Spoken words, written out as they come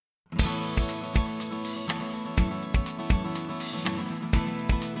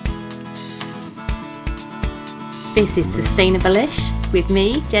This is Sustainable-ish with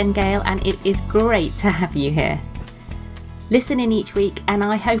me, Jen Gale, and it is great to have you here. Listen in each week and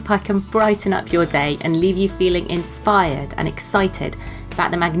I hope I can brighten up your day and leave you feeling inspired and excited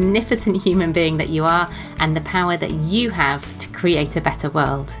about the magnificent human being that you are and the power that you have to create a better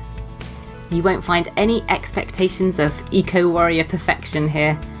world. You won't find any expectations of eco-warrior perfection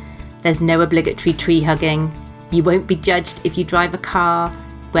here. There's no obligatory tree hugging. You won't be judged if you drive a car,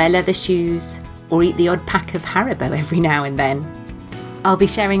 wear leather shoes, or eat the odd pack of Haribo every now and then. I'll be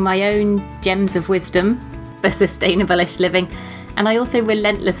sharing my own gems of wisdom for sustainable-ish living, and I also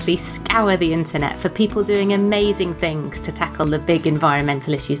relentlessly scour the internet for people doing amazing things to tackle the big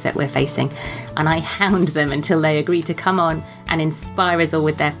environmental issues that we're facing, and I hound them until they agree to come on and inspire us all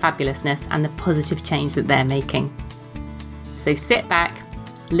with their fabulousness and the positive change that they're making. So sit back,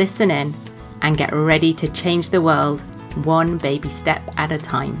 listen in, and get ready to change the world one baby step at a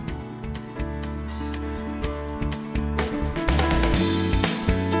time.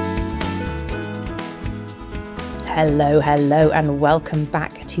 Hello, and welcome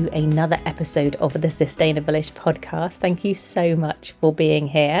back to another episode of the Sustainable-ish podcast. Thank you so much for being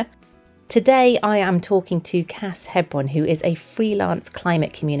here. Today I am talking to Cass Hebron, who is a freelance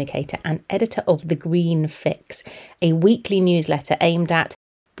climate communicator and editor of The Green Fix, a weekly newsletter aimed at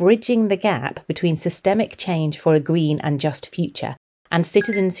bridging the gap between systemic change for a green and just future and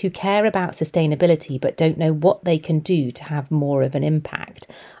citizens who care about sustainability but don't know what they can do to have more of an impact.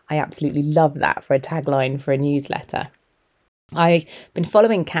 I absolutely love that for a tagline for a newsletter. I've been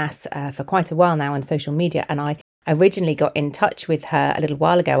following Cass for quite a while now on social media, and I originally got in touch with her a little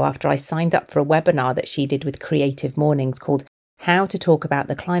while ago after I signed up for a webinar that she did with Creative Mornings called How to Talk About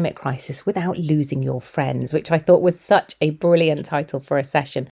the Climate Crisis Without Losing Your Friends, which I thought was such a brilliant title for a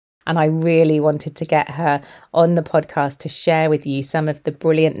session. And I really wanted to get her on the podcast to share with you some of the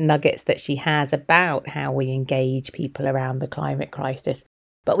brilliant nuggets that she has about how we engage people around the climate crisis.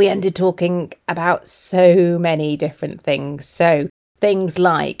 But we ended talking about so many different things. So things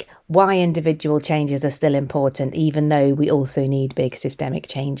like why individual changes are still important, even though we also need big systemic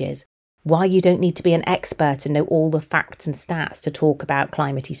changes. Why you don't need to be an expert and know all the facts and stats to talk about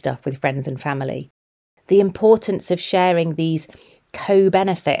climatey stuff with friends and family. The importance of sharing these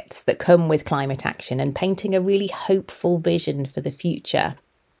co-benefits that come with climate action and painting a really hopeful vision for the future,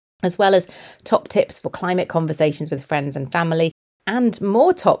 as well as top tips for climate conversations with friends and family, and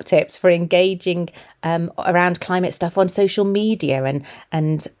more top tips for engaging around climate stuff on social media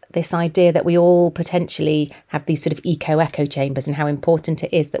and this idea that we all potentially have these sort of echo chambers and how important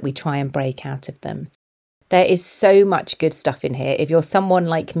it is that we try and break out of them. There is so much good stuff in here. If you're someone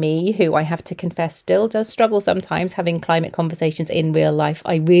like me, who I have to confess still does struggle sometimes having climate conversations in real life,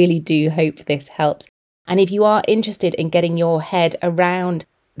 I really do hope this helps. And if you are interested in getting your head around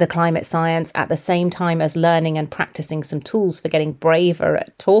the climate science at the same time as learning and practicing some tools for getting braver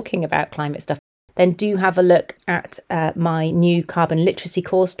at talking about climate stuff, then do have a look at my new carbon literacy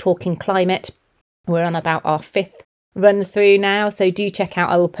course, Talking Climate. We're on about our 5th run through now, so do check out.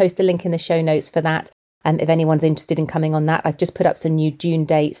 I will post a link in the show notes for that. If anyone's interested in coming on that, I've just put up some new June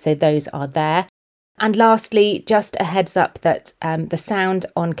dates, so those are there. And lastly, just a heads up that the sound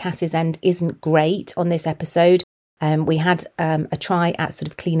on Cass's end isn't great on this episode. We had a try at sort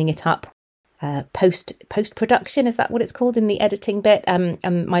of cleaning it up post-production, is that what it's called, in the editing bit?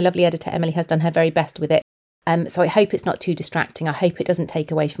 My lovely editor Emily has done her very best with it. So I hope it's not too distracting. I hope it doesn't take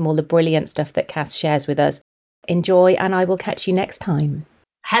away from all the brilliant stuff that Cass shares with us. Enjoy, and I will catch you next time.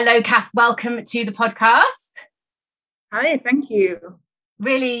 Hello, Cass. Welcome to the podcast. Hi, thank you.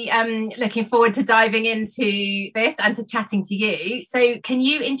 Really looking forward to diving into this and to chatting to you. So can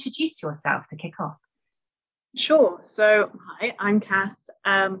you introduce yourself to kick off? Sure. So, hi, I'm Cass.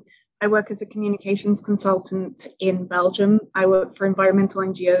 I work as a communications consultant in Belgium. I work for environmental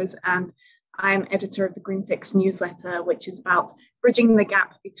NGOs, and I'm editor of the Green Fix newsletter, which is about bridging the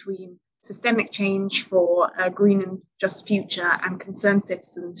gap between systemic change for a green and just future and concerned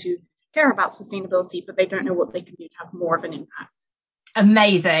citizens who care about sustainability, but they don't know what they can do to have more of an impact.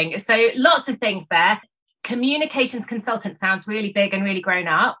 Amazing. So lots of things there. Communications consultant sounds really big and really grown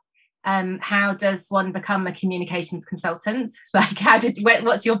up. How does one become a communications consultant? Like,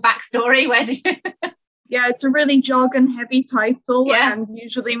 what's your backstory? Where did you? Yeah, it's a really jargon-heavy title, and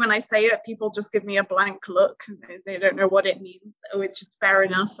usually when I say it, people just give me a blank look. They don't know what it means, which is fair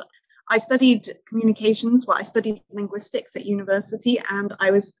enough. I studied communications. I studied linguistics at university, and I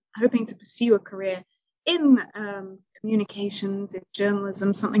was hoping to pursue a career in communications, in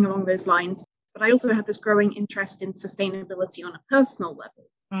journalism, something along those lines. But I also had this growing interest in sustainability on a personal level.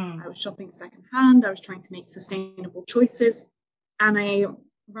 I was shopping secondhand. I was trying to make sustainable choices. And I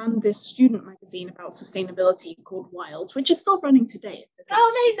run this student magazine about sustainability called Wild, which is still running today.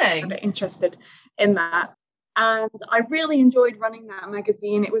 Oh, amazing. That are interested in that. And I really enjoyed running that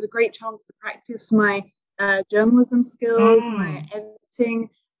magazine. It was a great chance to practice my journalism skills, my editing,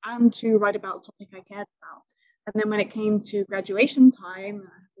 and to write about a topic I cared about. And then when it came to graduation time,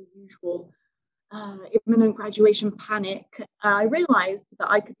 the usual imminent graduation panic, I realized that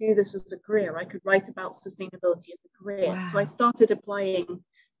I could do this as a career. I could write about sustainability as a career. Wow. So I started applying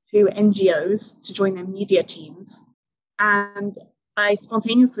to NGOs to join their media teams. And I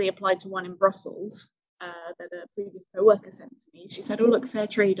spontaneously applied to one in Brussels that a previous co-worker sent to me. She said, oh, look,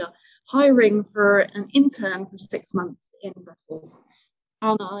 Fairtrade are hiring for an intern for 6 months in Brussels.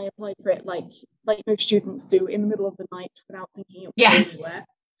 And I applied for it like most students do in the middle of the night without thinking it was anywhere.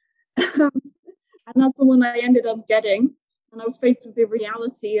 And that's the one I ended up getting. And I was faced with the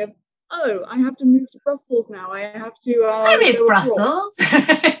reality of, oh, I have to move to Brussels now. I have to. I miss Brussels.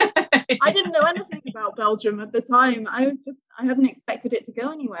 I didn't know anything about Belgium at the time. I hadn't expected it to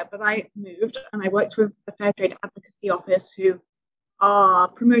go anywhere, but I moved and I worked with the Fairtrade Advocacy Office, who are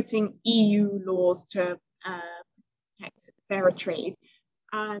promoting EU laws to protect fairer trade.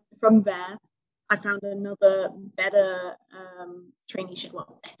 And from there, I found another better traineeship.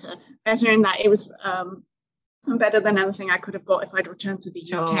 Well, better in that it was better than anything I could have got if I'd returned to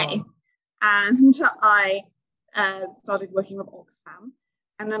the UK. And I started working with Oxfam.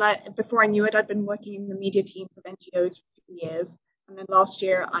 And then before I knew it, I'd been working in the media teams of NGOs for 2 years. And then last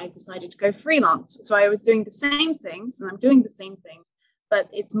year, I decided to go freelance. So I was doing the same things, and I'm doing the same things, but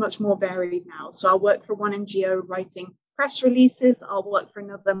it's much more varied now. So I'll work for one NGO writing press releases. I'll work for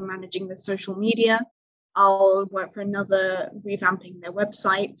another managing the social media. I'll work for another revamping their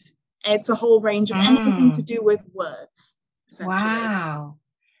website. It's a whole range of anything to do with words, essentially. Wow.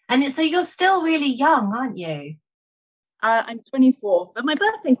 And so you're still really young, aren't you? I'm 24, but my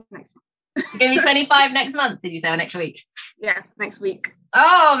birthday's next month. You're going to be 25 next month, did you say, or next week? Yes, next week.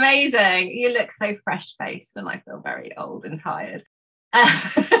 Oh, amazing. You look so fresh-faced, and I feel very old and tired.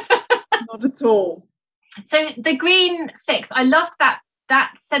 Not at all. So the Green Fix, I loved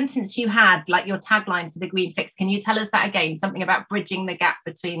that sentence you had, like your tagline for the Green Fix. Can you tell us that again? Something about bridging the gap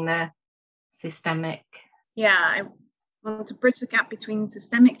between the systemic. Yeah, I want to bridge the gap between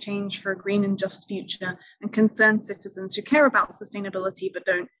systemic change for a green and just future and concerned citizens who care about sustainability but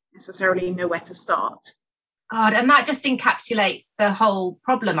don't necessarily know where to start. God, and that just encapsulates the whole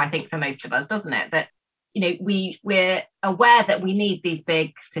problem, I think, for most of us, doesn't it? That, you know, we're aware that we need these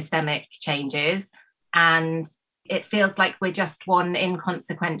big systemic changes, and it feels like we're just one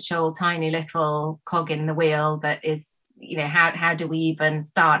inconsequential, tiny little cog in the wheel that is, you know, how do we even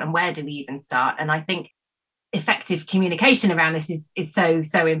start and where do we even start? And I think effective communication around this is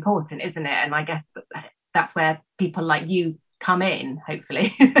so important, isn't it? And I guess that's where people like you come in,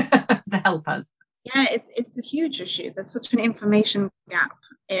 hopefully, to help us. Yeah, it's a huge issue. There's such an information gap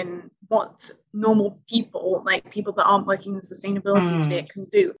in what normal people, like people that aren't working in the sustainability sphere, can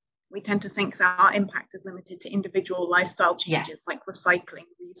do. We tend to think that our impact is limited to individual lifestyle changes, like recycling,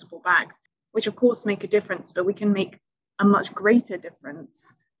 reusable bags, which of course make a difference, but we can make a much greater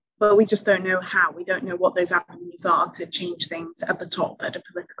difference. But we just don't know how. We don't know what those avenues are to change things at the top, at a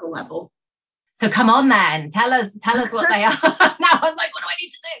political level. So come on then, tell us what they are. Now I'm like, what do I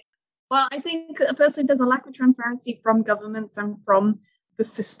need to do? Well, I think firstly, there's a lack of transparency from governments and from the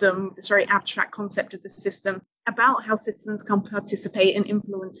system, this very abstract concept of the system, about how citizens can participate in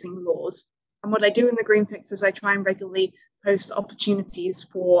influencing laws. And what I do in the Green Fix is I try and regularly post opportunities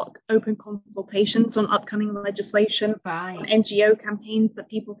for open consultations on upcoming legislation, on NGO campaigns that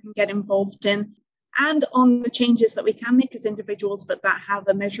people can get involved in, and on the changes that we can make as individuals, but that have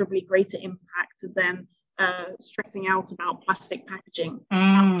a measurably greater impact than stressing out about plastic packaging.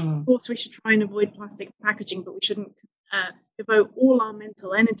 Of course, we should try and avoid plastic packaging, but we shouldn't devote all our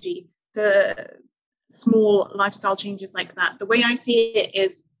mental energy to small lifestyle changes like that. The way I see it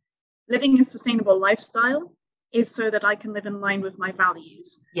is living a sustainable lifestyle is so that I can live in line with my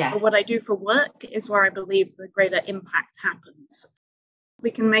values. Yes. But what I do for work is where I believe the greater impact happens.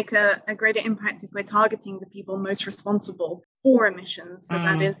 We can make a greater impact if we're targeting the people most responsible for emissions. So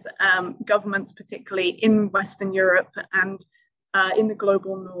that is governments, particularly in Western Europe and in the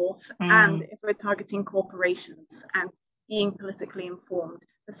global north. And if we're targeting corporations and being politically informed.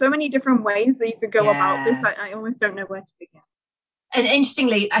 There's so many different ways that you could go about this. I almost don't know where to begin. And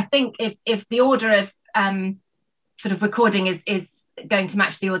interestingly, I think if the order of sort of recording is going to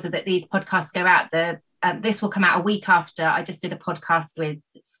match the order that these podcasts go out, this will come out a week after. I just did a podcast with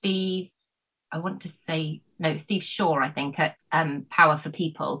Steve Shaw, I think, at Power for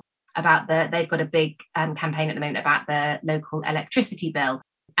People, about they've got a big campaign at the moment about the local electricity bill.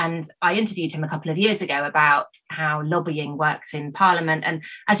 And I interviewed him a couple of years ago about how lobbying works in Parliament. And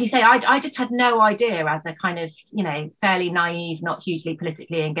as you say, I just had no idea, as a kind of, fairly naive, not hugely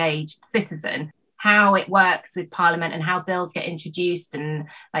politically engaged citizen, how it works with Parliament and how bills get introduced, and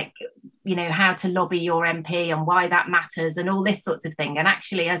how to lobby your MP and why that matters and all this sorts of thing. And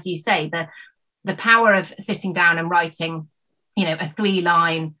actually, as you say, the power of sitting down and writing, a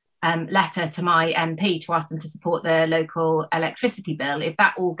 3-line letter to my MP to ask them to support the local electricity bill, if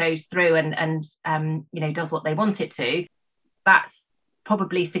that all goes through and does what they want it to, that's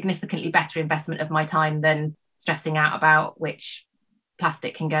probably significantly better investment of my time than stressing out about which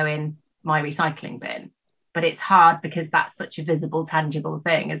plastic can go in my recycling bin. But it's hard because that's such a visible, tangible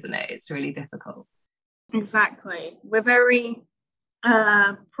thing, isn't it? It's really difficult. Exactly. We're very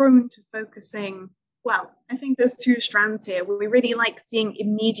prone to focusing. Well, I think there's 2 strands here. We really like seeing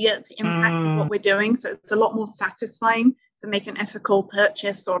immediate impact of what we're doing. So it's a lot more satisfying to make an ethical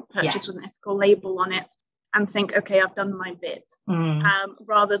purchase or purchase with an ethical label on it and think, okay, I've done my bit,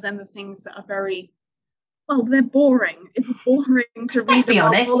 rather than the things that are very, well, they're boring. It's boring to read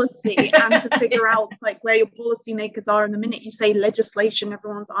about policy and to figure out where your policymakers are. And the minute you say legislation,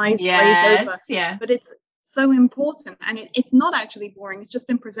 everyone's eyes glaze over. Yeah. But it's so important, and it's not actually boring. It's just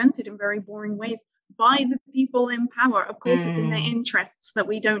been presented in very boring ways by the people in power. Of course, it's in their interests that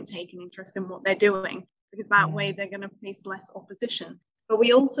we don't take an interest in what they're doing, because that way they're going to face less opposition. But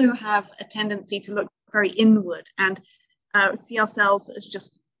we also have a tendency to look very inward and see ourselves as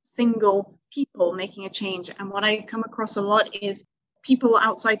just single people making a change. And what I come across a lot is people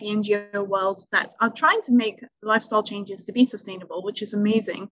outside the NGO world that are trying to make lifestyle changes to be sustainable, which is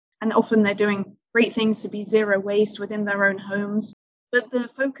amazing. And often they're doing great things to be zero waste within their own homes. But the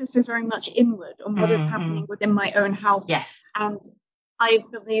focus is very much inward on what is happening within my own house. Yes. And I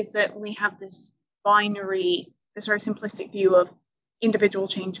believe that we have this binary, this very simplistic view of individual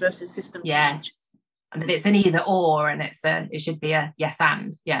change versus system change. And it's an either or, and it should be a yes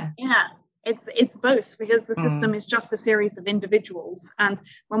and. Yeah. It's both, because the system is just a series of individuals. And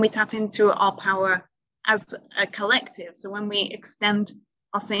when we tap into our power as a collective, so when we extend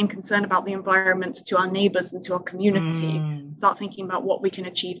our same concern about the environment to our neighbours and to our community, start thinking about what we can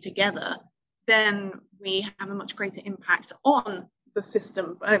achieve together, then we have a much greater impact on the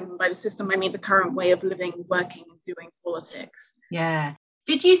system. By the system, I mean the current way of living, working, and doing politics. Yeah.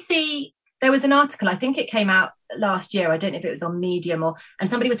 Did you see, there was an article, I think it came out last year, I don't know if it was on Medium, and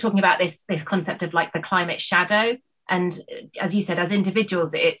somebody was talking about this concept of the climate shadow. And as you said, as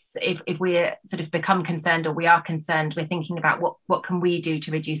individuals, it's if we sort of become concerned, or we are concerned, we're thinking about what can we do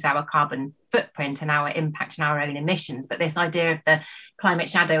to reduce our carbon footprint and our impact and our own emissions. But this idea of the climate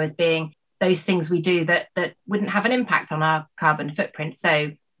shadow as being those things we do that wouldn't have an impact on our carbon footprint.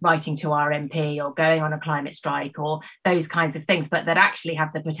 So writing to our MP or going on a climate strike or those kinds of things, but that actually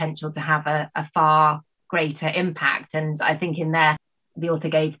have the potential to have a far greater impact. And I think in there, the author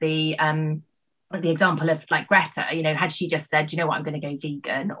gave the example of Greta, had she just said, what, I'm going to go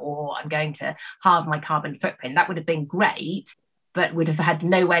vegan, or I'm going to halve my carbon footprint, that would have been great, but would have had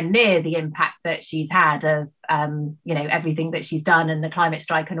nowhere near the impact that she's had of, everything that she's done and the climate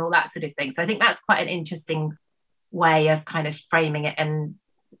strike and all that sort of thing. So I think that's quite an interesting way of kind of framing it and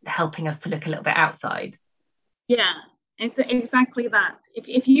helping us to look a little bit outside. Yeah, it's exactly that.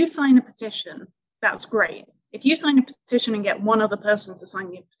 If you sign a petition, that's great. If you sign a petition and get one other person to sign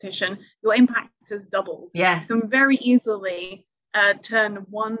the petition, your impact has doubled. Yes. You can very easily turn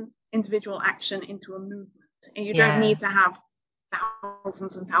one individual action into a movement. And you don't need to have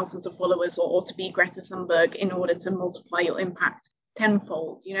thousands and thousands of followers or to be Greta Thunberg in order to multiply your impact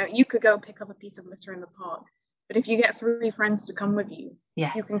tenfold. You could go pick up a piece of litter in the park, but if you get 3 friends to come with you,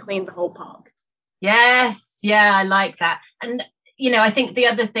 you can clean the whole park. Yes. Yeah, I like that. And, I think the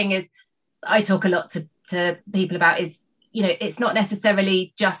other thing is, I talk a lot to people about is, it's not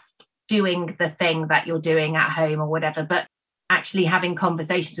necessarily just doing the thing that you're doing at home or whatever, but actually having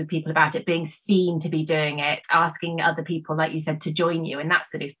conversations with people about it, being seen to be doing it, asking other people, like you said, to join you and that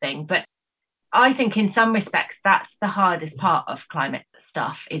sort of thing. But I think in some respects, that's the hardest part of climate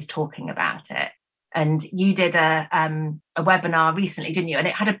stuff, is talking about it. And you did a webinar recently, didn't you? And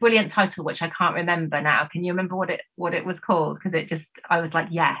it had a brilliant title, which I can't remember now. Can you remember what it was called? Because I was like,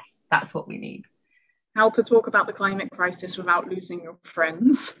 yes, that's what we need. How to talk about the climate crisis without losing your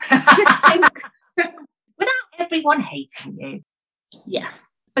friends. Without everyone hating you.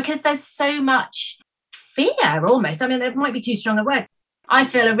 Yes. Because there's so much fear almost. I mean, it might be too strong a word. I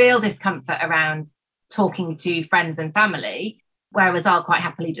feel a real discomfort around talking to friends and family, whereas I'll quite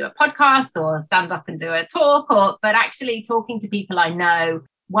happily do a podcast or stand up and do a talk, but actually talking to people I know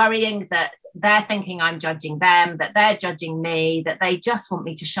worrying that they're thinking I'm judging them, that they're judging me, that they just want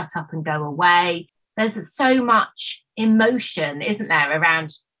me to shut up and go away. There's so much emotion, isn't there,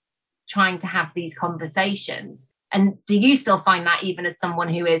 around trying to have these conversations. And do you still find that, even as someone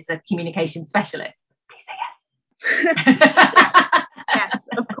who is a communication specialist? Please say yes. Yes,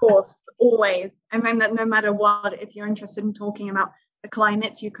 of course, always. I mean that no matter what, if you're interested in talking about the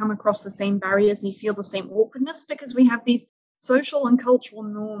climate, you come across the same barriers, you feel the same awkwardness, because we have these social and cultural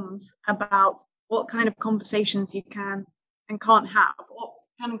norms about what kind of conversations you can and can't have. Or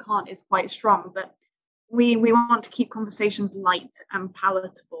can and can't is quite strong, but we want to keep conversations light and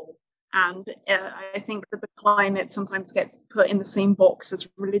palatable. And I think that the climate sometimes gets put in the same box as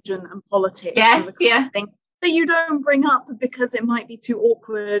religion and politics. Yes, yeah. Thing that you don't bring up because it might be too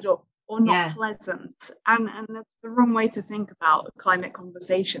awkward or not pleasant. And that's the wrong way to think about climate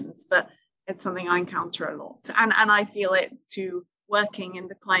conversations, but it's something I encounter a lot. And I feel it too, working in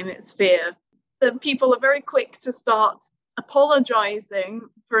the climate sphere, that people are very quick to start apologizing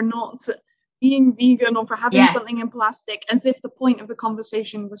for not being vegan or for having something in plastic, as if the point of the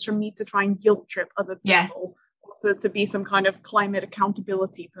conversation was for me to try and guilt trip other people. To be some kind of climate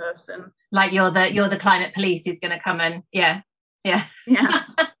accountability person, like you're the climate police who's going to come and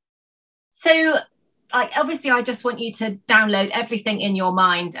yes. So obviously I just want you to download everything in your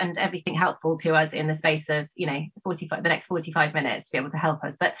mind and everything helpful to us in the space of the next 45 minutes to be able to help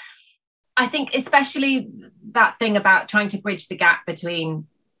us. But I think especially that thing about trying to bridge the gap between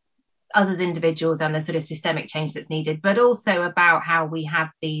us as individuals and the sort of systemic change that's needed, but also about how we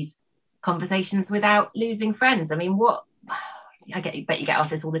have these conversations without losing friends. I mean, bet you get asked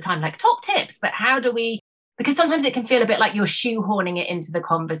this all the time, like top tips, but how do we, because sometimes it can feel a bit like you're shoehorning it into the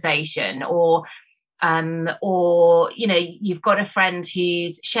conversation, or you've got a friend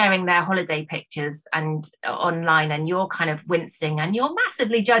who's sharing their holiday pictures and online, and you're kind of wincing and you're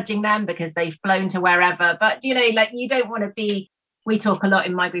massively judging them because they've flown to wherever. But you don't want to be, we talk a lot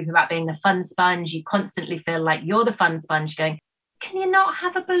in my group about being the fun sponge. You constantly feel like you're the fun sponge going, can you not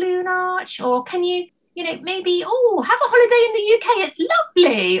have a balloon arch? Or can you, maybe, have a holiday in the UK, it's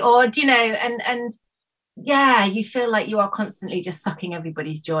lovely. Or, you feel like you are constantly just sucking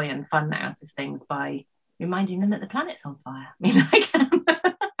everybody's joy and fun out of things by reminding them that the planet's on fire. I mean,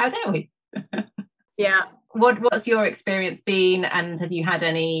 how dare we? Yeah. What's your experience been? And have you had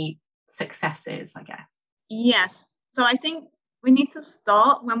any successes, I guess? Yes. So I think we need to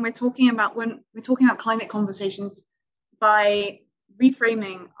start when we're talking about climate conversations by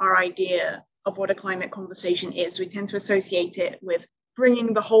reframing our idea of what a climate conversation is. We tend to associate it with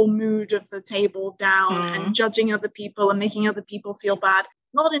bringing the whole mood of the table down and judging other people and making other people feel bad,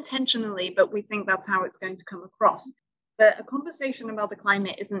 not intentionally, but we think that's how it's going to come across. But a conversation about the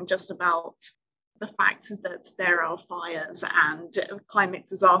climate isn't just about the fact that there are fires and climate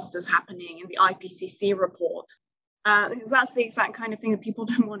disasters happening in the IPCC report, because that's the exact kind of thing that people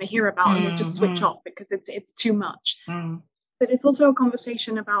don't want to hear about, and they just switch off because it's too much. But it's also a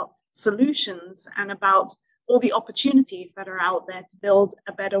conversation about solutions and about all the opportunities that are out there to build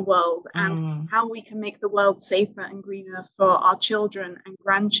a better world and how we can make the world safer and greener for our children and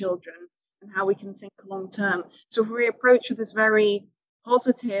grandchildren, and how we can think long term. So if we approach with this very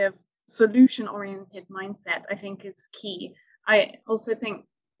positive, solution-oriented mindset, I think is key. I also think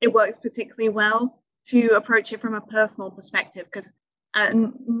it works particularly well to approach it from a personal perspective, because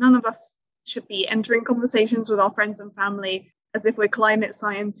none of us should be entering conversations with our friends and family as if we're climate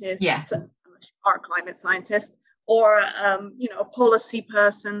scientists. Yes. Unless you are a climate scientist, or a policy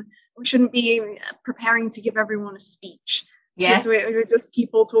person. We shouldn't be preparing to give everyone a speech. Yes. We're just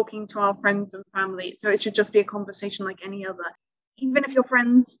people talking to our friends and family. So it should just be a conversation like any other. Even if your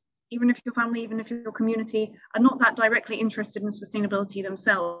friends, even if your family, even if your community are not that directly interested in sustainability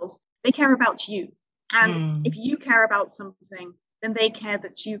themselves, they care about you. And if you care about something, then they care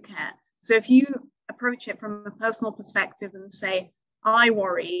that you care. So if you approach it from a personal perspective and say, I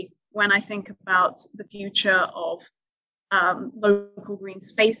worry when I think about the future of local green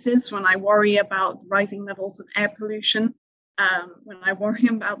spaces, when I worry about rising levels of air pollution, when I worry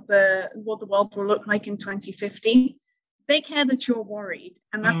about what the world will look like in 2050, they care that you're worried.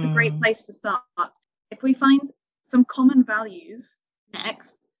 And that's a great place to start. If we find some common values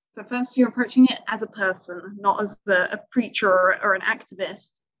next, so first you're approaching it as a person, not as a preacher or an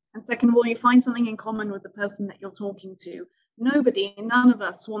activist. And second of all, you find something in common with the person that you're talking to. None of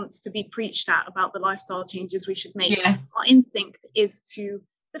us wants to be preached at about the lifestyle changes we should make. Yes. Our instinct is to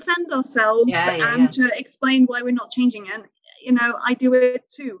defend ourselves to explain why we're not changing. And, I do it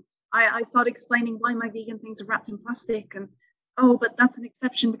too. I start explaining why my vegan things are wrapped in plastic, and, but that's an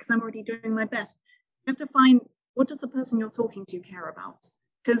exception because I'm already doing my best. You have to find, what does the person you're talking to care about?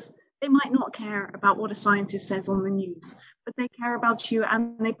 because they might not care about what a scientist says on the news, but they care about you,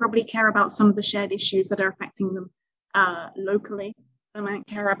 and they probably care about some of the shared issues that are affecting them locally. They might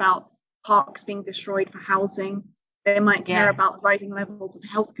care about parks being destroyed for housing. They might care about rising levels of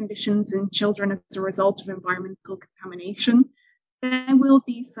health conditions in children as a result of environmental contamination. There will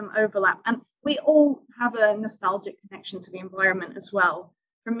be some overlap, and we all have a nostalgic connection to the environment as well.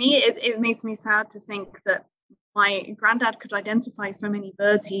 For me, it makes me sad to think that my granddad could identify so many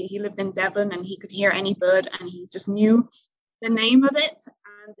birds. He lived in Devon, and he could hear any bird, and he just knew the name of it,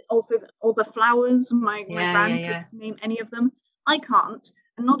 and also all the flowers. My grand could name any of them. I can't.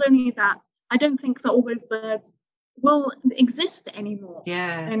 And not only that, I don't think that all those birds will exist anymore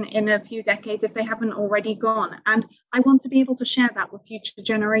in a few decades if they haven't already gone. And I want to be able to share that with future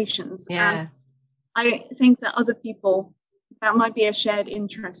generations. And I think that other people, that might be a shared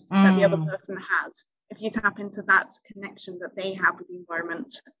interest that the other person has. If you tap into that connection that they have with the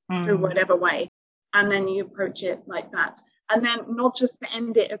environment through whatever way, and then you approach it like that. And then not just to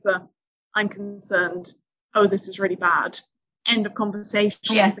end it as I'm concerned, oh, this is really bad, end of conversation,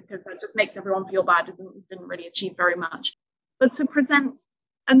 because that just makes everyone feel bad. It didn't really achieve very much. But to present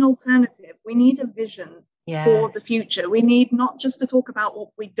an alternative, we need a vision for the future. We need not just to talk about what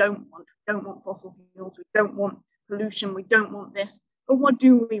we don't want. We don't want fossil fuels. We don't want pollution. We don't want this. But what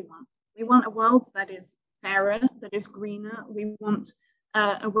do we want? We want a world that is fairer, that is greener. We want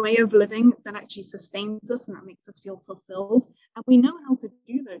a way of living that actually sustains us and that makes us feel fulfilled. And we know how to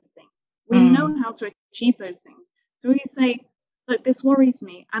do those things. We know how to achieve those things. So we say, look, this worries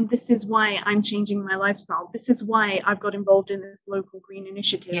me, and this is why I'm changing my lifestyle. This is why I've got involved in this local green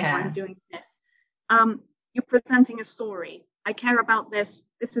initiative. I'm doing this. You're presenting a story. I care about this.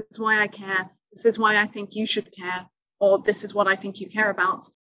 This is why I care. This is why I think you should care. Or this is what I think you care about.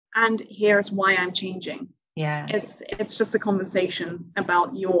 And here's why I'm changing. It's just a conversation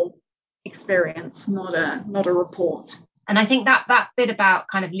about your experience, not a report. And I think that bit about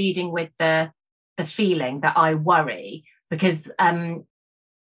kind of leading with the feeling that I worry, because I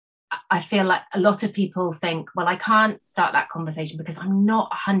feel like a lot of people think, well, I can't start that conversation because I'm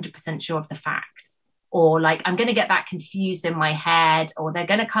not 100% sure of the facts, or like I'm going to get that confused in my head, or they're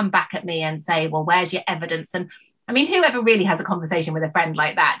going to come back at me and say, well, where's your evidence? And I mean, whoever really has a conversation with a friend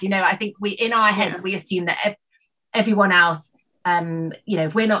like that? You know, I think we, in our heads, we assume that everyone else,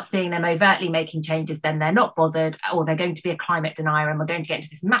 if we're not seeing them overtly making changes, then they're not bothered, or they're going to be a climate denier, and we're going to get into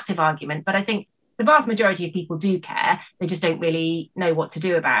this massive argument. But I think the vast majority of people do care. They just don't really know what to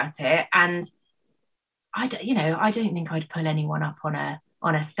do about it. And I don't think I'd pull anyone up on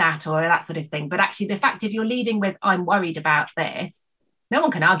a stat or that sort of thing. But actually, the fact, if you're leading with, I'm worried about this, no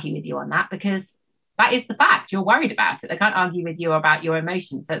one can argue with you on that, because that is the fact. You're worried about it. They can't argue with you about your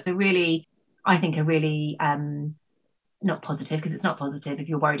emotions. So it's a really not positive, because it's not positive if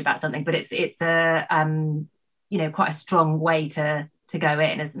you're worried about something, but it's a quite a strong way to go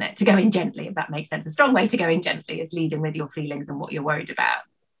in, isn't it? To go in gently, if that makes sense. A strong way to go in gently is leading with your feelings and what you're worried about.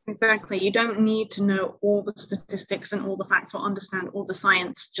 Exactly. You don't need to know all the statistics and all the facts or understand all the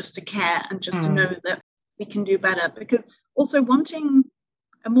science just to care and just to know that we can do better. Because also wanting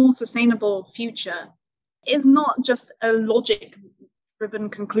a more sustainable future is not just a logic-driven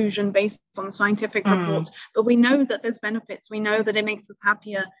conclusion based on scientific reports, but we know that there's benefits. We know that it makes us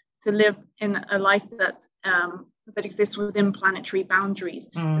happier to live in a life that exists within planetary boundaries.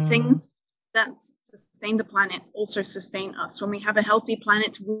 The things that sustain the planet also sustain us. When we have a healthy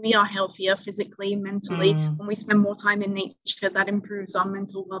planet, we are healthier physically, mentally. When we spend more time in nature, that improves our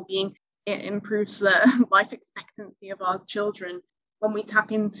mental well-being. It improves the life expectancy of our children. When we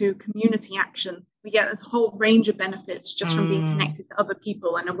tap into community action, we get a whole range of benefits just from being connected to other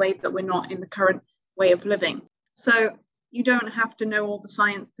people in a way that we're not in the current way of living. So you don't have to know all the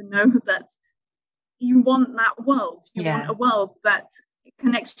science to know that you want that world. You want a world that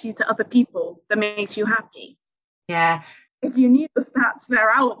connects you to other people, that makes you happy. Yeah. If you need the stats, they're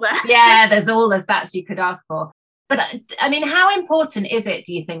out there. Yeah, there's all the stats you could ask for. But I mean, how important is it,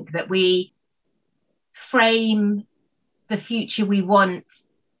 do you think, that we frame the future we want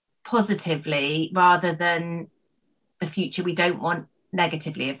positively rather than the future we don't want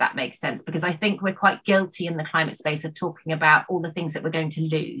negatively, if that makes sense? Because I think we're quite guilty in the climate space of talking about all the things that we're going to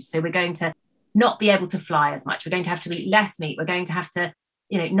lose. So we're going to not be able to fly as much. We're going to have to eat less meat. We're going to have to,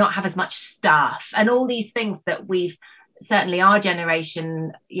 not have as much stuff, and all these things that we've, certainly our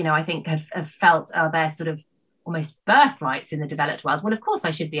generation, I think have felt are their sort of almost birthrights in the developed world. Well, of course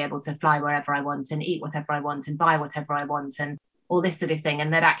I should be able to fly wherever I want and eat whatever I want and buy whatever I want and all this sort of thing.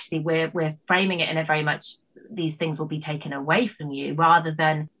 And that actually we're framing it in a very much, these things will be taken away from you, rather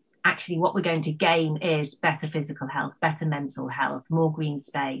than actually what we're going to gain is better physical health, better mental health, more green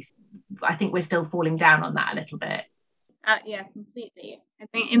space. I think we're still falling down on that a little bit. Yeah, completely. I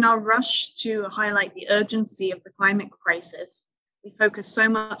think in our rush to highlight the urgency of the climate crisis, we focus so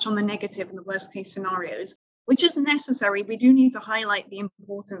much on the negative and the worst case scenarios, which is necessary. We do need to highlight the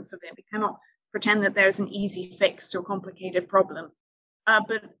importance of it. We cannot pretend that there's an easy fix to a complicated problem.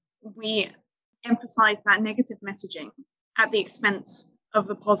 But we emphasize that negative messaging at the expense of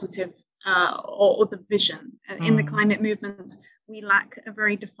the positive or the vision. In the climate movement, we lack a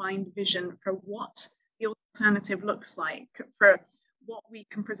very defined vision for what the alternative looks like, for what we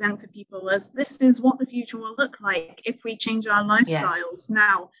can present to people as this is what the future will look like if we change our lifestyles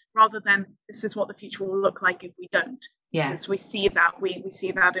now, rather than this is what the future will look like if we don't. Because we see that we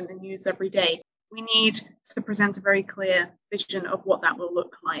see that in the news every day. We need to present a very clear vision of what that will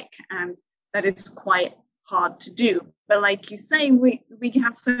look like, and that is quite hard to do. But like you say, we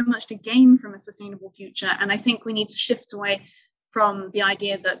have so much to gain from a sustainable future, and I think we need to shift away from the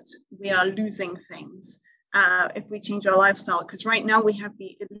idea that we are losing things if we change our lifestyle, because right now we have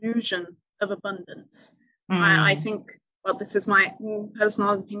the illusion of abundance. I think, well, this is my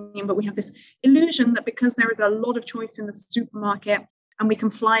personal opinion, but we have this illusion that because there is a lot of choice in the supermarket and we can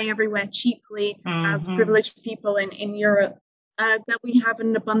fly everywhere cheaply as privileged people in Europe, that we have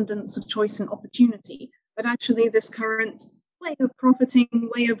an abundance of choice and opportunity. But actually this current way of profiting,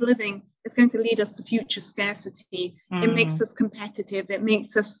 way of living is going to lead us to future scarcity. It makes us competitive. It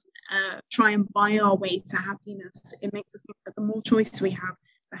makes us try and buy our way to happiness. It makes us think that the more choice we have,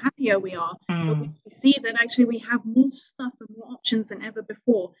 the happier we are. But we see that actually we have more stuff and more options than ever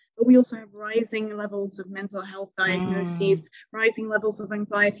before. But we also have rising levels of mental health diagnoses, rising levels of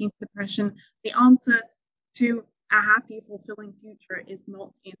anxiety and depression. The answer to a happy, fulfilling future is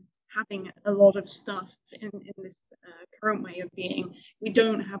not in having a lot of stuff in this current way of being. We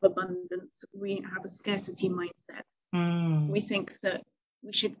don't have abundance. We have a scarcity mindset. We think that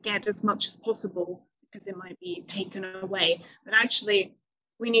we should get as much as possible because it might be taken away. But actually,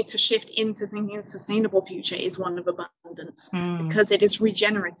 we need to shift into thinking a sustainable future is one of abundance because it is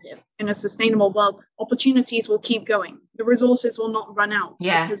regenerative. In a sustainable world, opportunities will keep going. The resources will not run out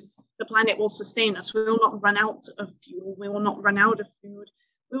because the planet will sustain us. We will not run out of fuel. We will not run out of food.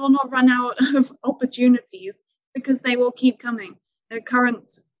 We will not run out of opportunities because they will keep coming. The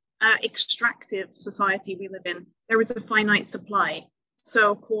current extractive society we live in, there is a finite supply. So,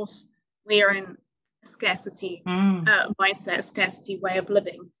 of course, we are in a scarcity mindset, a scarcity way of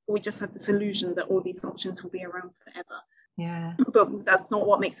living. We just have this illusion that all these options will be around forever. Yeah. But that's not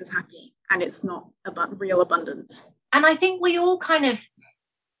what makes us happy, and it's not about real abundance. And I think we all kind of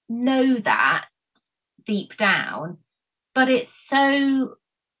know that deep down, but it's so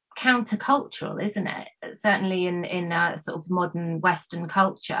countercultural, isn't it? Certainly in sort of modern Western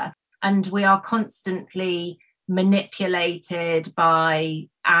culture, and we are constantly manipulated by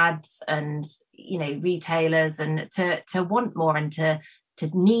ads and retailers, and to want more and to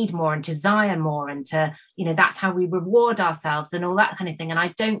need more and to desire more, and to that's how we reward ourselves and all that kind of thing. And I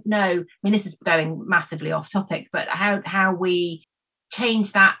don't know, I mean, this is going massively off topic, but how we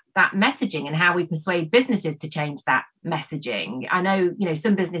change that messaging and how we persuade businesses to change that messaging. I know,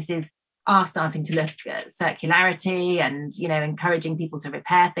 some businesses are starting to look at circularity and, encouraging people to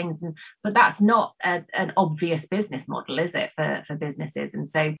repair things. But that's not an obvious business model, is it, for businesses? And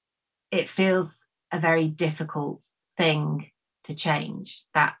so it feels a very difficult thing to change,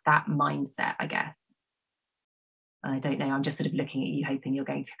 that mindset, I guess. I don't know, I'm just sort of looking at you, hoping you're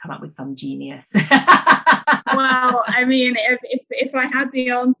going to come up with some genius. Well, I mean, if I had the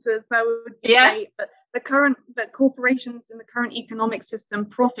answers, that would be great. But corporations in the current economic system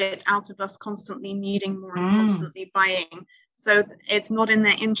profit out of us constantly needing more and constantly buying. So it's not in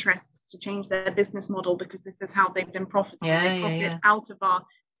their interests to change their business model, because this is how they've been profiting. They profit out of our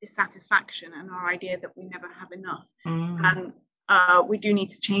dissatisfaction and our idea that we never have enough. And we do need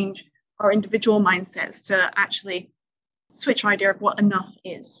to change our individual mindsets to actually switch our idea of what enough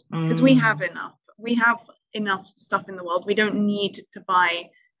is, because we have enough. We have enough stuff in the world. We don't need to buy,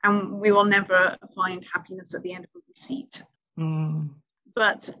 and we will never find happiness at the end of a receipt.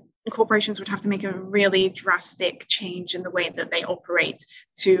 But corporations would have to make a really drastic change in the way that they operate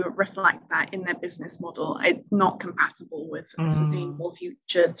to reflect that in their business model. It's not compatible with a sustainable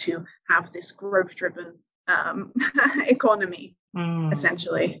future to have this growth-driven economy,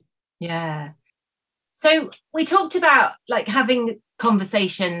 essentially. Yeah. So we talked about like having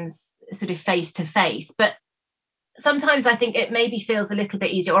conversations sort of face to face, but sometimes I think it maybe feels a little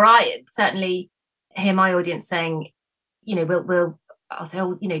bit easier, or I certainly hear my audience saying, I'll say,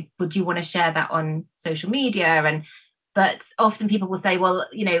 would you want to share that on social media? And But often people will say, well,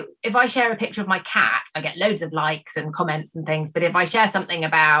 you know, if I share a picture of my cat, I get loads of likes and comments and things. But if I share something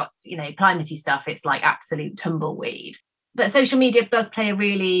about, you know, climatey stuff, it's like absolute tumbleweed. But social media does play a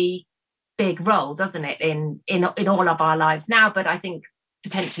really big role, doesn't it, in all of our lives now, but I think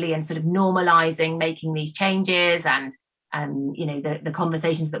potentially in sort of normalizing making these changes and you know, the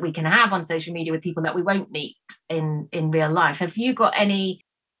conversations that we can have on social media with people that we won't meet in real life. Have you got any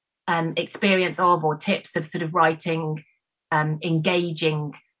experience of or tips of sort of writing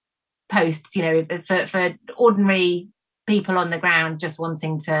engaging posts, you know, for ordinary people on the ground just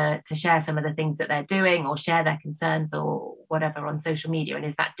wanting to share some of the things that they're doing or share their concerns or whatever on social media? And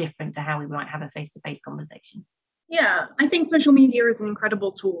is that different to how we might have a face-to-face conversation? Yeah, I think social media is an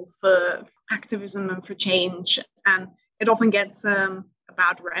incredible tool for activism and for change, and it often gets a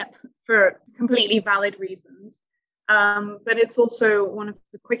bad rep for completely valid reasons. But it's also one of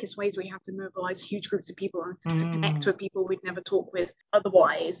the quickest ways we have to mobilize huge groups of people and to connect with people we'd never talk with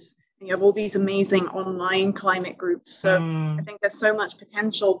otherwise. And you have all these amazing online climate groups. So I think there's so much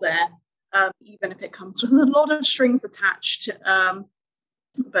potential there, even if it comes with a lot of strings attached.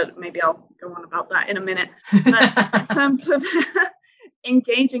 But maybe I'll go on about that in a minute. But in terms of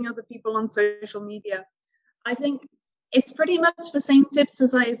engaging other people on social media, I think it's pretty much the same tips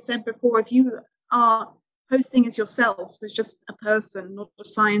as I said before. If you are posting as yourself, as just a person, not a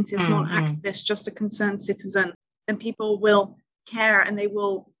scientist, not an activist, just a concerned citizen, then people will care and they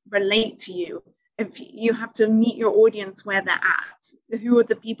will relate to you. If you have to meet your audience where they're at, who are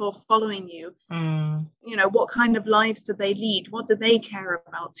the people following you? You know, what kind of lives do they lead? What do they care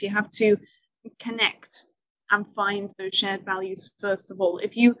about? So you have to connect and find those shared values first of all.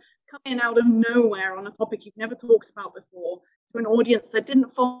 If you come in out of nowhere on a topic you've never talked about before to an audience that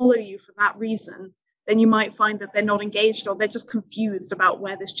didn't follow you for that reason, then you might find that they're not engaged or they're just confused about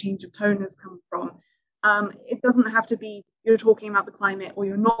where this change of tone has come from. It doesn't have to be you're talking about the climate or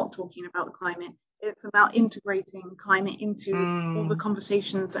you're not talking about the climate. It's about integrating climate into all the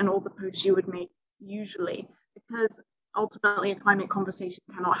conversations and all the posts you would make usually, because ultimately a climate conversation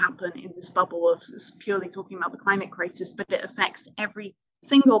cannot happen in this bubble of just purely talking about the climate crisis, but it affects every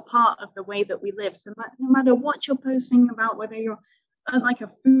single part of the way that we live. So no matter what you're posting about, whether you're like a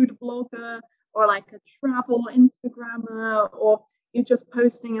food blogger or like a travel Instagrammer, or you're just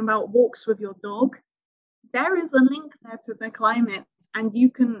posting about walks with your dog, there is a link there to the climate, and you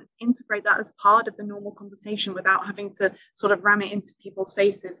can integrate that as part of the normal conversation without having to sort of ram it into people's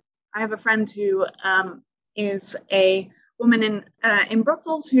faces. I have a friend who is a woman in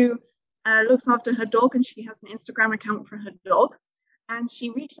Brussels who looks after her dog, and she has an Instagram account for her dog. And she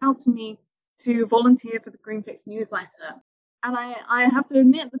reached out to me to volunteer for the Greenfix newsletter. And I have to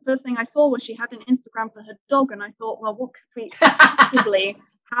admit, the first thing I saw was she had an Instagram for her dog. And I thought, well, what could we possibly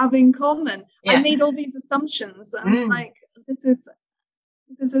have in common? Yeah. I made all these assumptions. And like, this is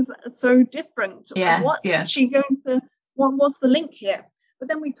so different. What's she going to, what's the link here? But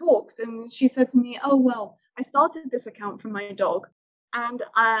then we talked and she said to me, oh, well, I started this account for my dog. And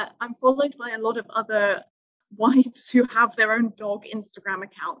I'm followed by a lot of other wives who have their own dog Instagram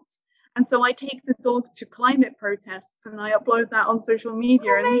accounts. And so I take the dog to climate protests and I upload that on social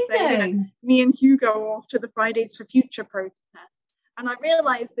media. Amazing. And say, you know, me and Hugo are off to the Fridays for Future protest. And I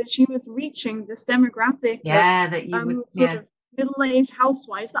realized that she was reaching this demographic of sort of middle-aged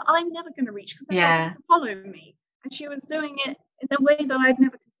housewives that I'm never going to reach because they're not going to follow me. And she was doing it in a way that I'd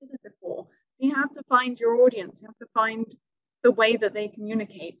never considered before. So you have to find your audience. You have to find the way that they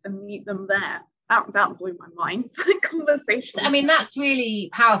communicate and meet them there. That blew my mind, that conversation. I mean, that's really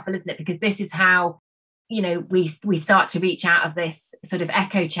powerful, isn't it? Because this is how, you know, we start to reach out of this sort of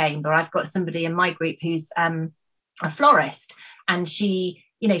echo chamber. I've got somebody in my group who's a florist, and she,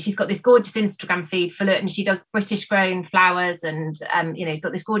 you know, she's got this gorgeous Instagram feed full of, and she does British grown flowers, and you know,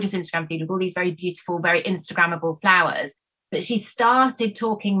 got this gorgeous Instagram feed with all these very beautiful, very Instagrammable flowers. But she started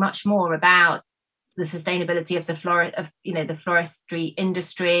talking much more about the sustainability of the the floristry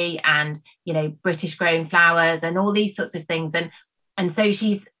industry, and, you know, British grown flowers and all these sorts of things. And so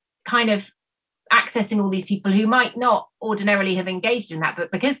she's kind of accessing all these people who might not ordinarily have engaged in that,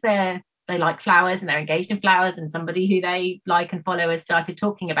 but because they like flowers and they're engaged in flowers, and somebody who they like and follow has started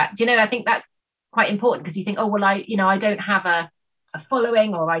talking about, you know, I think that's quite important, because you think, oh, well, I don't have a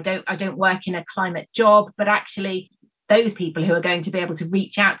following, or I don't work in a climate job, but actually those people who are going to be able to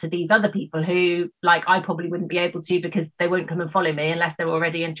reach out to these other people who, like, I probably wouldn't be able to, because they won't come and follow me unless they're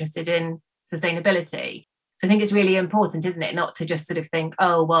already interested in sustainability. So I think it's really important, isn't it, not to just sort of think,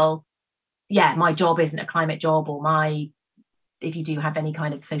 oh, well, yeah, my job isn't a climate job, or if you do have any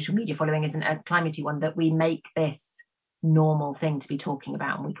kind of social media following isn't a climatey one, that we make this normal thing to be talking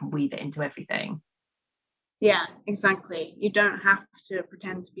about and we can weave it into everything. Yeah, exactly. You don't have to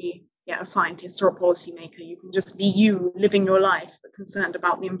pretend to be a scientist or a policymaker. You can just be you living your life, but concerned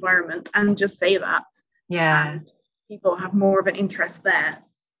about the environment, and just say that. Yeah. And people have more of an interest there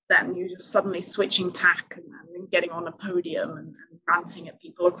than you just suddenly switching tack and getting on a podium and ranting at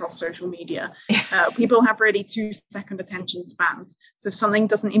people across social media. People have really 2-second attention spans. So if something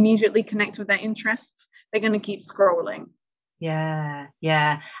doesn't immediately connect with their interests, they're going to keep scrolling. Yeah.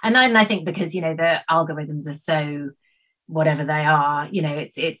 And I think because, the algorithms are so whatever they are,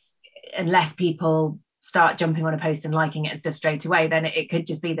 it's unless people start jumping on a post and liking it and stuff straight away, then it could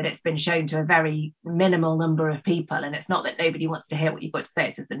just be that it's been shown to a very minimal number of people. And it's not that nobody wants to hear what you've got to say,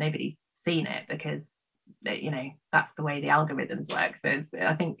 it's just that nobody's seen it, because that's the way the algorithms work. So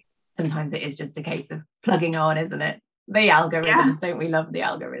I think sometimes it is just a case of plugging on, isn't it? The algorithms, don't we love the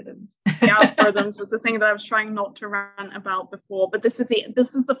algorithms? The algorithms was the thing that I was trying not to rant about before, but this is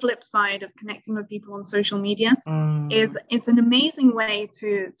the flip side of connecting with people on social media. It's an amazing way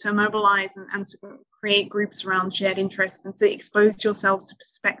to mobilize and to create groups around shared interests and to expose yourselves to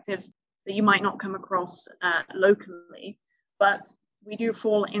perspectives that you might not come across locally. But we do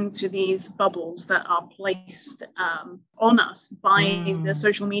fall into these bubbles that are placed on us by the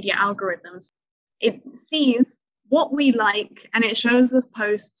social media algorithms. It sees what we like, and it shows us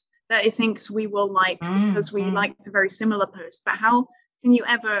posts that it thinks we will like because we liked a very similar post. But how can you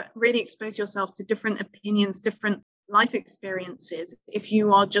ever really expose yourself to different opinions, different life experiences, if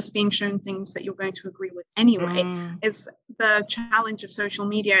you are just being shown things that you're going to agree with anyway? It's the challenge of social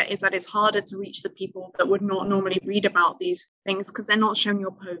media is that it's harder to reach the people that would not normally read about these things because they're not shown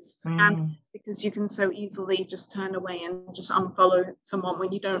your posts, and because you can so easily just turn away and just unfollow someone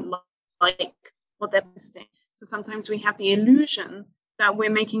when you don't like what they're posting. So sometimes we have the illusion that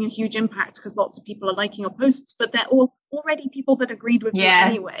we're making a huge impact because lots of people are liking our posts, but they're all already people that agreed with you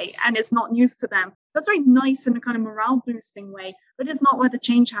anyway, and it's not news to them. That's very nice in a kind of morale boosting way, but it's not where the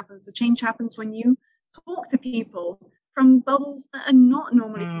change happens. The change happens when you talk to people from bubbles that are not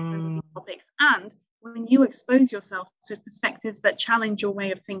normally concerned with these topics, and when you expose yourself to perspectives that challenge your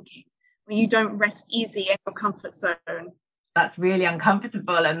way of thinking, when you don't rest easy in your comfort zone. That's really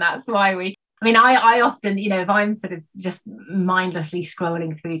uncomfortable, and that's why I often, if I'm sort of just mindlessly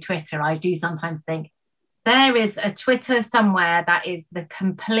scrolling through Twitter, I do sometimes think there is a Twitter somewhere that is the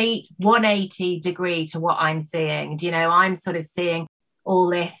complete 180 degree to what I'm seeing. I'm sort of seeing all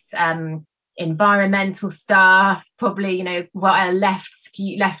this environmental stuff, probably, what a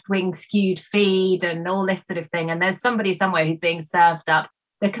left-wing skewed feed and all this sort of thing. And there's somebody somewhere who's being served up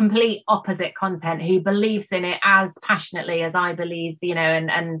the complete opposite content, who believes in it as passionately as I believe,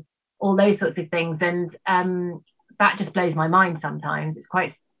 and all those sorts of things. And that just blows my mind sometimes. It's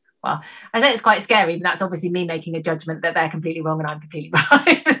quite, well, I say it's quite scary, but that's obviously me making a judgment that they're completely wrong and I'm completely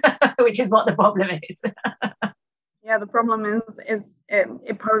right, which is what the problem is. Yeah, the problem is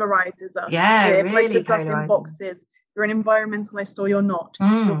it polarizes us. Yeah, it really places us in boxes. You're an environmentalist or you're not.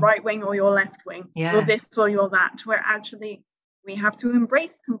 You're right wing or you're left wing. Yeah. You're this or you're that. Where actually we have to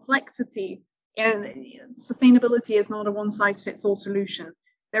embrace complexity. And sustainability is not a one-size-fits-all solution.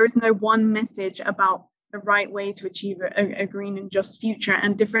 There is no one message about the right way to achieve a green and just future,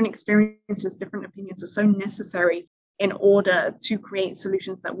 and different experiences, different opinions are so necessary in order to create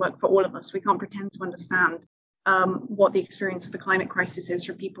solutions that work for all of us. We can't pretend to understand what the experience of the climate crisis is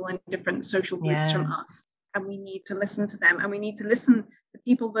for people in different social groups from us. And we need to listen to them, and we need to listen to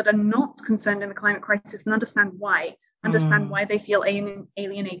people that are not concerned in the climate crisis and understand why they feel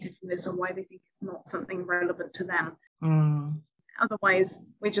alienated from this, or why they think it's not something relevant to them. Otherwise,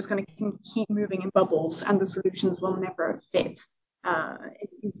 we're just going to keep moving in bubbles, and the solutions will never fit in an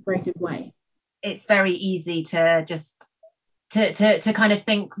integrated way. It's very easy to just to kind of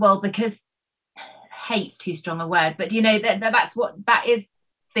think, well, because hate's too strong a word, but that is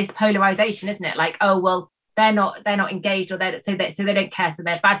this polarization, isn't it? Like, oh well, they're not engaged, or so they don't care, so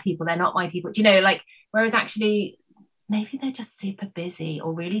they're bad people, they're not my people. Whereas actually maybe they're just super busy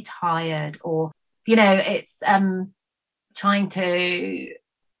or really tired, or it's trying to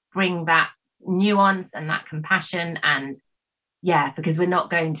bring that nuance and that compassion, and because we're not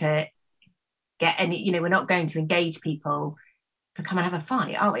going to get any, we're not going to engage people to come and have a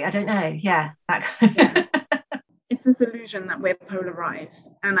fight, are we? I don't know. It's this illusion that we're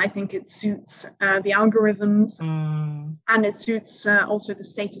polarized, and I think it suits the algorithms, and it suits also the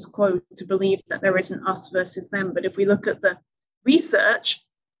status quo to believe that there isn't us versus them. But if we look at the research,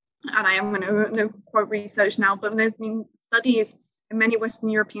 and I am going to quote research now, but there's been studies in many Western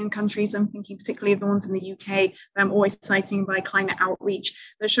European countries, I'm thinking particularly of the ones in the UK, that I'm always citing by Climate Outreach,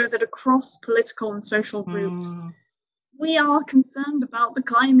 that show that across political and social groups, we are concerned about the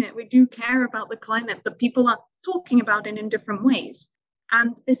climate. We do care about the climate, but people are talking about it in different ways.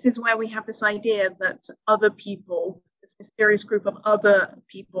 And this is where we have this idea that other people, this mysterious group of other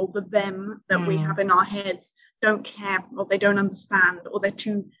people, the them that we have in our heads, don't care, or they don't understand, or they're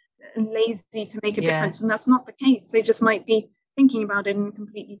too lazy to make a difference. And that's not the case. They just might be thinking about it in a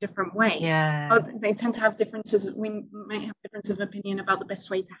completely different way. They tend to have differences. We might have differences of opinion about the best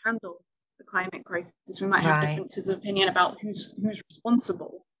way to handle the climate crisis. We might have differences of opinion about who's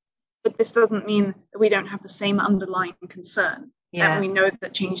responsible. But this doesn't mean that we don't have the same underlying concern. And we know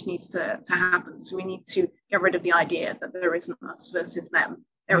that change needs to happen. So we need to get rid of the idea that there isn't us versus them.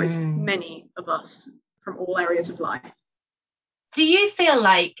 There is many of us from all areas of life. Do you feel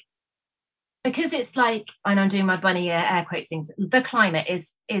like, because it's like, and I'm doing my bunny air quotes things, the climate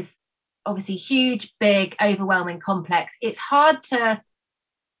is obviously huge, big, overwhelming, complex. It's hard to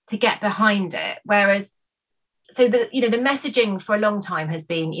get behind it. Whereas, so the messaging for a long time has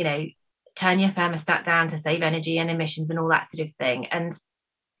been, turn your thermostat down to save energy and emissions and all that sort of thing. And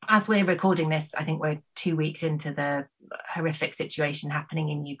as we're recording this, I think we're 2 weeks into the horrific situation happening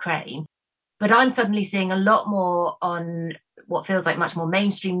in Ukraine. But I'm suddenly seeing a lot more on what feels like much more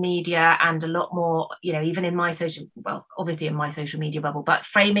mainstream media, and a lot more, even in my obviously in my social media bubble, but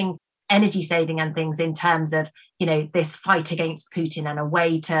framing energy saving and things in terms of, this fight against Putin and a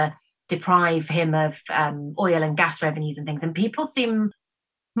way to deprive him of oil and gas revenues and things. And people seem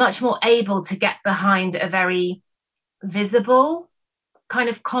much more able to get behind a very visible kind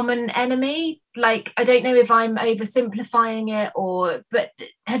of common enemy. Like, I don't know if I'm oversimplifying it, but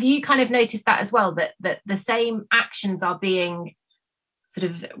have you kind of noticed that as well, that the same actions are being sort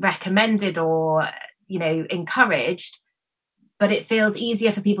of recommended or, encouraged, but it feels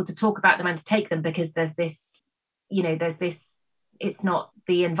easier for people to talk about them and to take them because there's this, it's not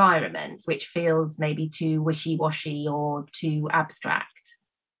the environment, which feels maybe too wishy-washy or too abstract.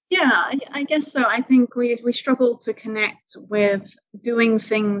 Yeah, I guess so. I think we struggle to connect with doing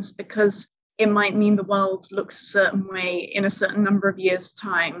things because it might mean the world looks a certain way in a certain number of years'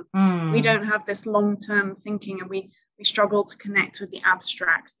 time. We don't have this long-term thinking, and we struggle to connect with the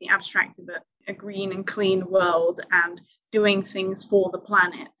abstract of a green and clean world and doing things for the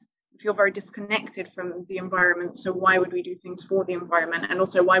planet. We feel very disconnected from the environment. So why would we do things for the environment? And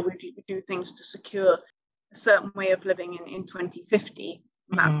also, why would we do things to secure a certain way of living in 2050?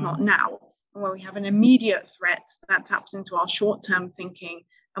 That's not now. And when we have an immediate threat, that taps into our short-term thinking,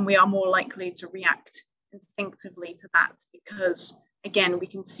 and we are more likely to react instinctively to that because, again, we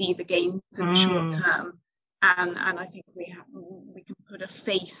can see the gains in the short term, and I think we can put a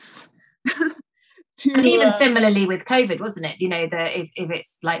face to. And even similarly with COVID, wasn't it? That if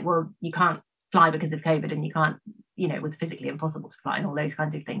it's like, well, you can't fly because of COVID, and you can't, it was physically impossible to fly and all those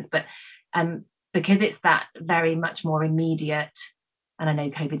kinds of things, but because it's that very much more immediate. And I know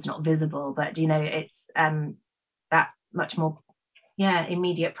COVID's not visible, but it's that much more,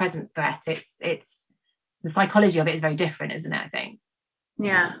 immediate present threat. It's the psychology of it is very different, isn't it? I think.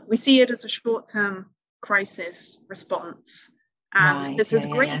 Yeah, we see it as a short-term crisis response, and this is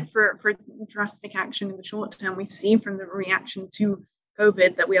great for drastic action in the short term. We see from the reaction to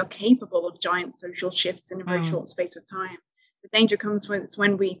COVID that we are capable of giant social shifts in a very short space of time. The danger comes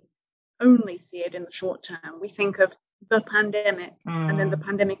when we only see it in the short term. We think of the pandemic, and then the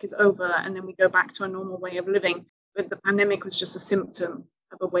pandemic is over, and then we go back to a normal way of living. But the pandemic was just a symptom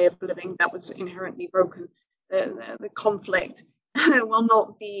of a way of living that was inherently broken. The conflict will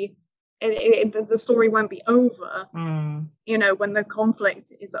not be, the story won't be over, when the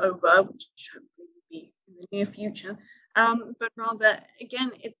conflict is over, which hopefully will be in the near future. But rather,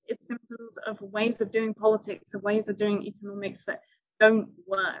 again, it's symptoms of ways of doing politics, of ways of doing economics that don't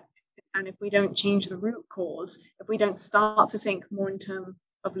work. And if we don't change the root cause, if we don't start to think more in terms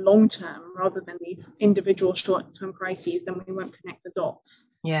of long-term rather than these individual short-term crises, then we won't connect the dots.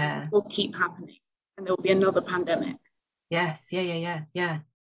 Yeah. It will keep happening, and there will be another pandemic. Yes. Yeah.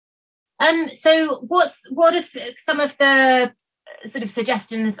 So what if some of the sort of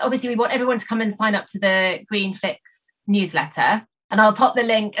suggestions? Obviously, we want everyone to come and sign up to the Green Fix newsletter. And I'll pop the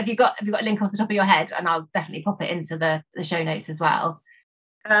link. Have you got a link off the top of your head? And I'll definitely pop it into the show notes as well.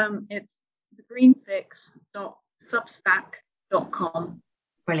 It's thegreenfix.substack.com.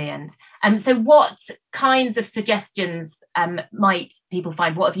 Brilliant. So what kinds of suggestions might people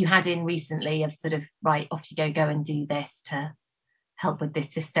find? What have you had in recently of sort of, right, off you go and do this to help with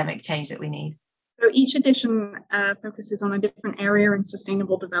this systemic change that we need? So each edition focuses on a different area in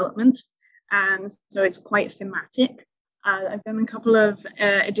sustainable development, and so it's quite thematic. I've done a couple of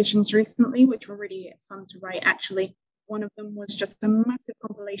editions recently, which were really fun to write, actually. One of them was just a massive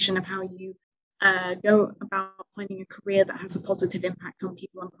compilation of how you go about finding a career that has a positive impact on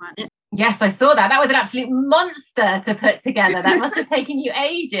people and planet. Yes, I saw that. That was an absolute monster to put together. That must have taken you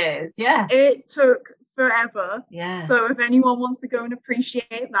ages. Yeah. It took forever. Yeah. So if anyone wants to go and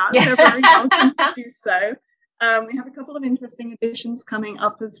appreciate that, they're very welcome to do so. We have a couple of interesting editions coming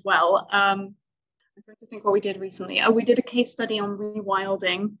up as well. I'm going to think what we did recently. We did a case study on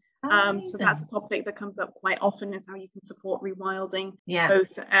rewilding. So that's a topic that comes up quite often, is how you can support rewilding,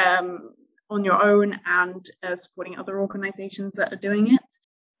 both on your own and supporting other organizations that are doing it.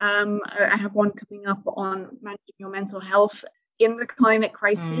 I have one coming up on managing your mental health in the climate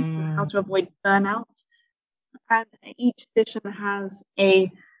crisis and how to avoid burnout. And each edition has a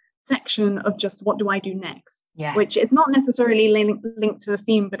section of just what do I do next, which is not necessarily linked to the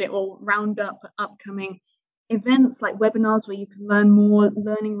theme, but it will round up upcoming events like webinars where you can learn more,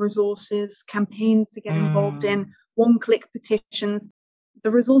 learning resources, campaigns to get involved in, one-click petitions.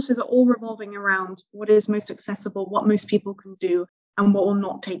 The resources are all revolving around what is most accessible, what most people can do, and what will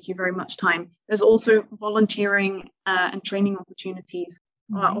not take you very much time. There's also volunteering and training opportunities,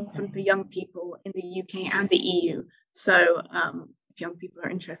 often for young people in the UK and the EU. So if young people are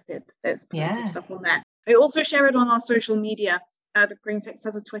interested, there's plenty of stuff on there. I also share it on our social media. The Green Fix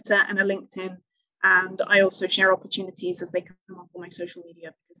has a Twitter and a LinkedIn. And I also share opportunities as they come up on my social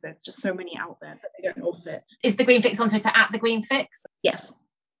media, because there's just so many out there that they don't all fit. Is the Green Fix on Twitter at the Green Fix? Yes,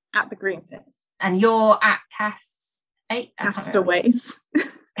 at the Green Fix. And you're at Castaways.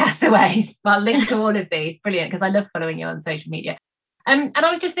 Castaways. Well, I'll link to all of these. Brilliant, because I love following you on social media. And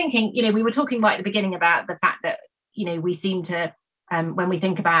I was just thinking, we were talking right at the beginning about the fact that, we seem to, when we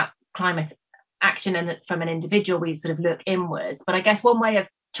think about climate action and from an individual, we sort of look inwards. But I guess one way of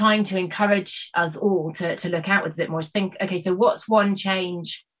trying to encourage us all to look outwards a bit more is think, okay, so what's one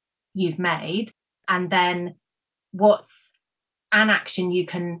change you've made? And then what's an action you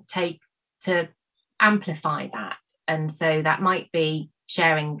can take to amplify that? And so that might be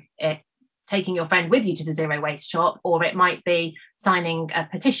sharing it, taking your friend with you to the zero waste shop, or it might be signing a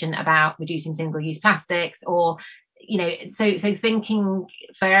petition about reducing single-use plastics, or so thinking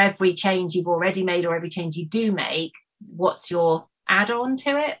for every change you've already made or every change you do make, what's your add-on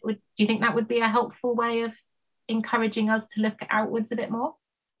to it? Do you think that would be a helpful way of encouraging us to look outwards a bit more?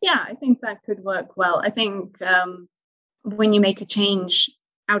 Yeah, I think that could work well. I think when you make a change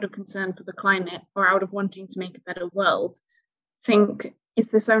out of concern for the climate or out of wanting to make a better world, think,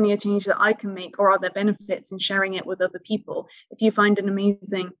 is this only a change that I can make, or are there benefits in sharing it with other people? If you find an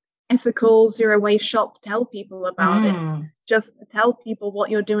amazing ethical zero waste shop, tell people about it. Just tell people what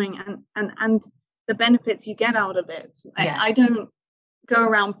you're doing and the benefits you get out of it. I don't go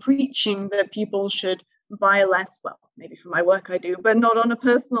around preaching that people should buy less. Well, maybe for my work I do, but not on a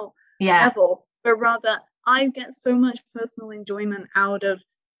personal level. But rather, I get so much personal enjoyment out of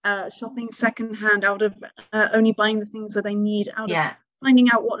shopping secondhand, out of only buying the things that I need, out of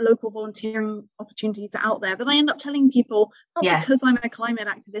finding out what local volunteering opportunities are out there, that I end up telling people, not because I'm a climate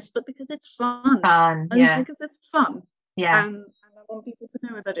activist, but because it's fun. Because it's fun. And I want people to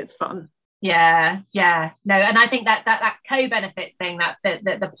know that it's fun. No, and I think that co-benefits thing, that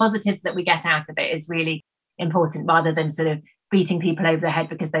the positives that we get out of it is really important, rather than sort of beating people over the head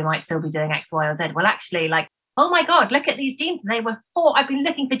because they might still be doing X, Y, or Z. Well, actually, like, oh my God, look at these jeans. And they were I've been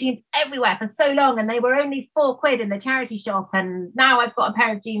looking for jeans everywhere for so long, and they were only £4 in the charity shop. And now I've got a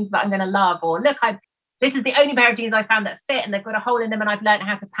pair of jeans that I'm going to love. Or look, this is the only pair of jeans I found that fit, and they've got a hole in them, and I've learned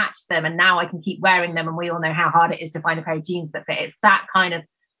how to patch them. And now I can keep wearing them. And we all know how hard it is to find a pair of jeans that fit. It's that kind of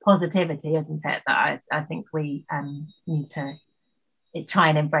positivity, isn't it, that I think we need to try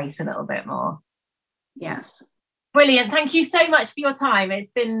and embrace a little bit more. Yes. Brilliant. Thank you so much for your time.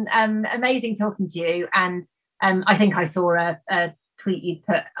 It's been amazing talking to you. And I think I saw a tweet you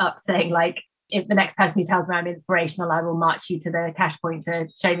put up saying, like, if the next person who tells me I'm inspirational, I will march you to the cash point to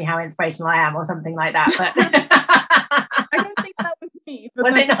show me how inspirational I am, or something like that. But I don't think that was me. But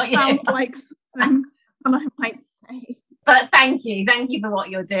was it not you? Sounds like something that I might say. But thank you for what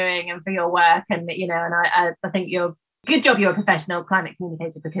you're doing and for your work, and and I think you're good job. You're a professional climate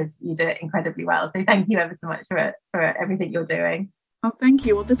communicator, because you do it incredibly well. So thank you ever so much for everything you're doing. Oh, thank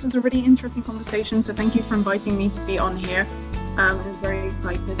you. Well, this was a really interesting conversation. So thank you for inviting me to be on here. I'm very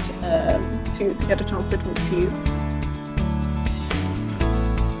excited to get a chance to talk to you.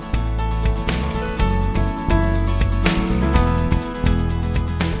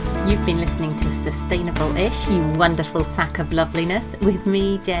 You've been listening to Sustainable-ish, you wonderful sack of loveliness, with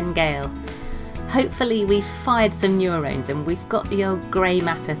me, Jen Gale. Hopefully we've fired some neurons and we've got the old grey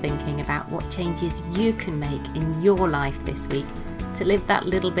matter thinking about what changes you can make in your life this week to live that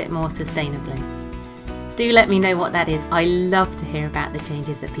little bit more sustainably. Do let me know what that is. I love to hear about the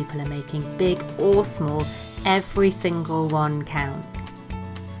changes that people are making, big or small. Every single one counts.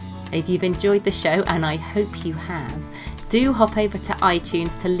 If you've enjoyed the show, and I hope you have, do hop over to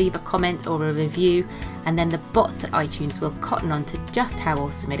iTunes to leave a comment or a review, and then the bots at iTunes will cotton on to just how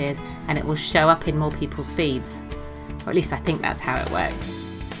awesome it is, and it will show up in more people's feeds. Or at least I think that's how it works.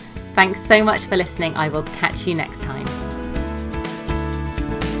 Thanks so much for listening. I will catch you next time.